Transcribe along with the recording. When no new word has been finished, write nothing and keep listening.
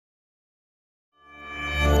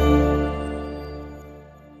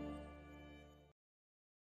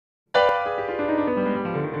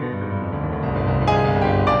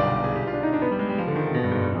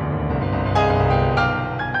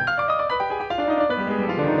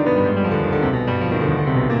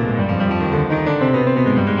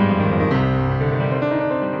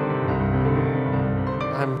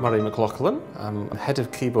McLachlan. I'm head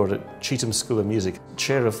of keyboard at Cheetham School of Music,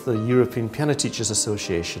 chair of the European Piano Teachers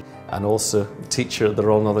Association, and also teacher at the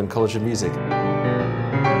Royal Northern College of Music.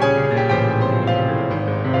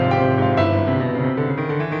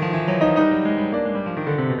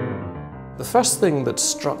 The first thing that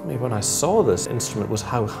struck me when I saw this instrument was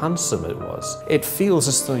how handsome it was. It feels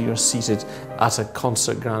as though you're seated at a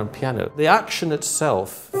concert grand piano. The action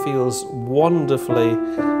itself feels wonderfully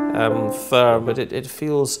firm, but it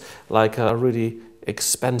feels like a really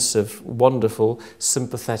expensive, wonderful,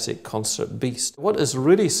 sympathetic concert beast. What is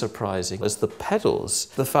really surprising is the pedals,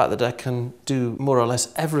 the fact that I can do more or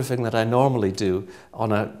less everything that I normally do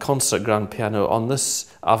on a concert grand piano on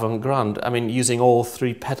this Avant Grand. I mean, using all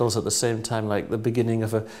three pedals at the same time, like the beginning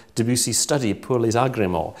of a Debussy study, Pour les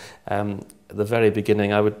Agréments. At the very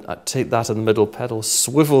beginning, I'd take that in the middle pedal,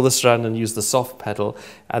 swivel this round and use the soft pedal,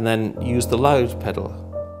 and then use the loud pedal.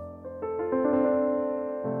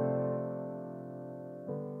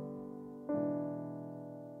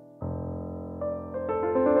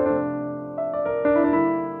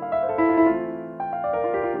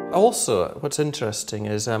 Also, what's interesting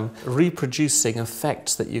is reproducing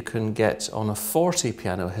effects that you can get on a forte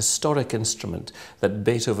piano, a historic instrument that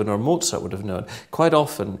Beethoven or Mozart would have known. Quite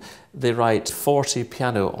often they write forte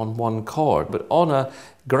piano on one chord, but on a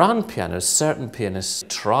grand piano, certain pianists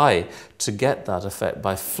try to get that effect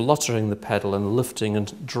by fluttering the pedal and lifting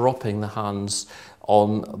and dropping the hands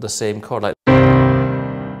on the same chord. Like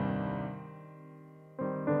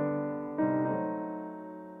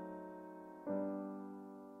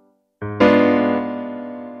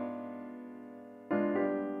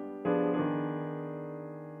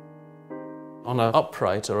on an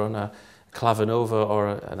upright or on a clavinova or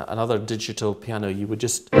another digital piano, you would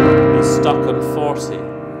just be stuck on 40.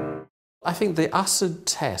 I think the acid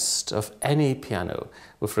test of any piano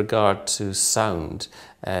with regard to sound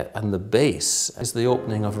and the bass is the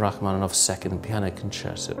opening of Rachmaninoff's Second Piano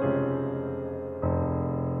Concerto.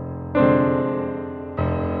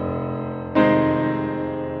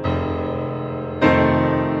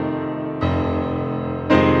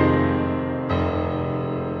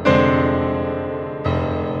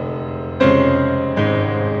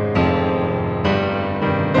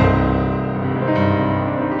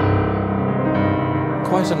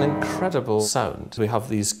 Quite an incredible sound. We have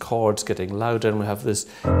these chords getting louder and we have this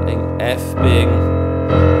F being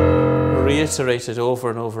reiterated over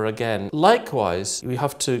and over again. Likewise, we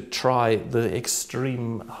have to try the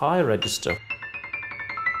extreme high register.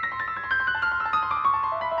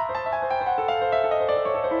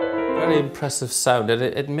 Very impressive sound, and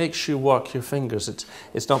it makes you work your fingers.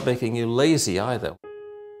 It's not making you lazy either.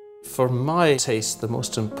 For my taste, the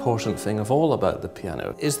most important thing of all about the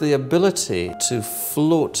piano is the ability to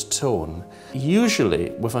float tone.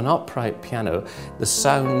 Usually, with an upright piano, the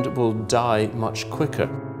sound will die much quicker.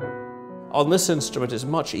 On this instrument, it's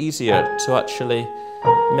much easier to actually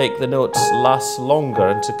make the notes last longer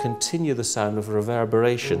and to continue the sound of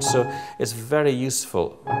reverberation. So it's very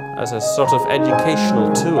useful as a sort of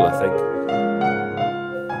educational tool, I think.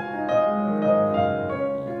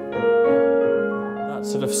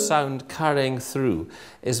 Sort of sound carrying through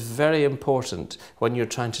is very important when you're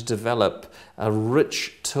trying to develop a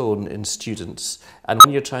rich tone in students and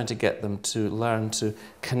when you're trying to get them to learn to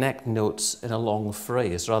connect notes in a long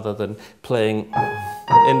phrase rather than playing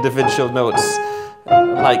individual notes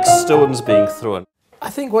like stones being thrown. I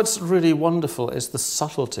think what's really wonderful is the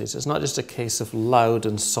subtleties. It's not just a case of loud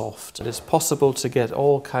and soft. It's possible to get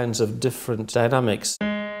all kinds of different dynamics.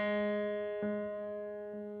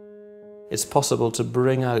 It's possible to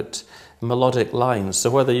bring out melodic lines. So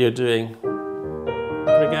whether you're bring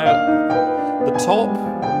out the top,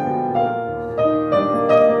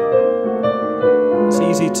 it's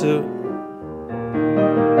easy to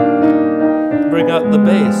bring out the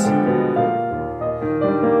bass,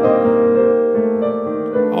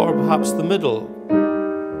 or perhaps the middle.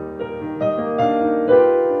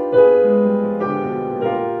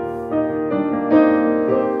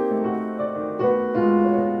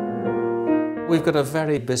 We've got a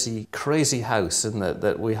very busy, crazy house in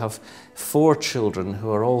that we have 4 children who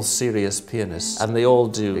are all serious pianists and they all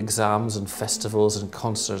do exams and festivals and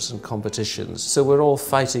concerts and competitions. So we're all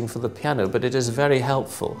fighting for the piano, but it is very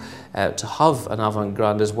helpful to have an avant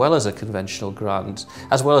grand as well as a conventional grand,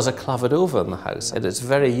 as well as a clavinova in the house. And it's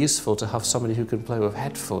very useful to have somebody who can play with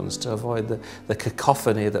headphones to avoid the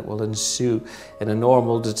cacophony that will ensue in a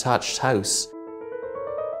normal detached house.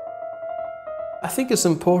 I think it's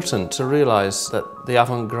important to realise that the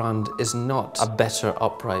Avant Grand is not a better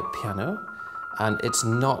upright piano and it's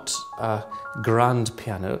not a grand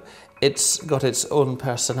piano. It's got its own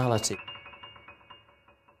personality.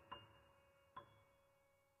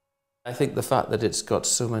 I think the fact that it's got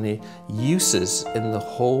so many uses in the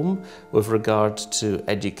home with regard to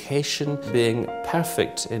education, being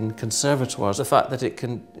perfect in conservatoires, the fact that it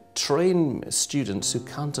can train students who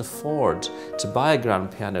can't afford to buy a grand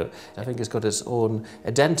piano, I think it's got its own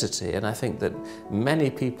identity, and I think that many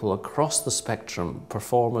people across the spectrum,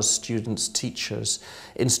 performers, students, teachers,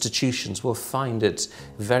 institutions, will find it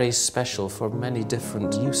very special for many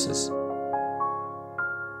different uses.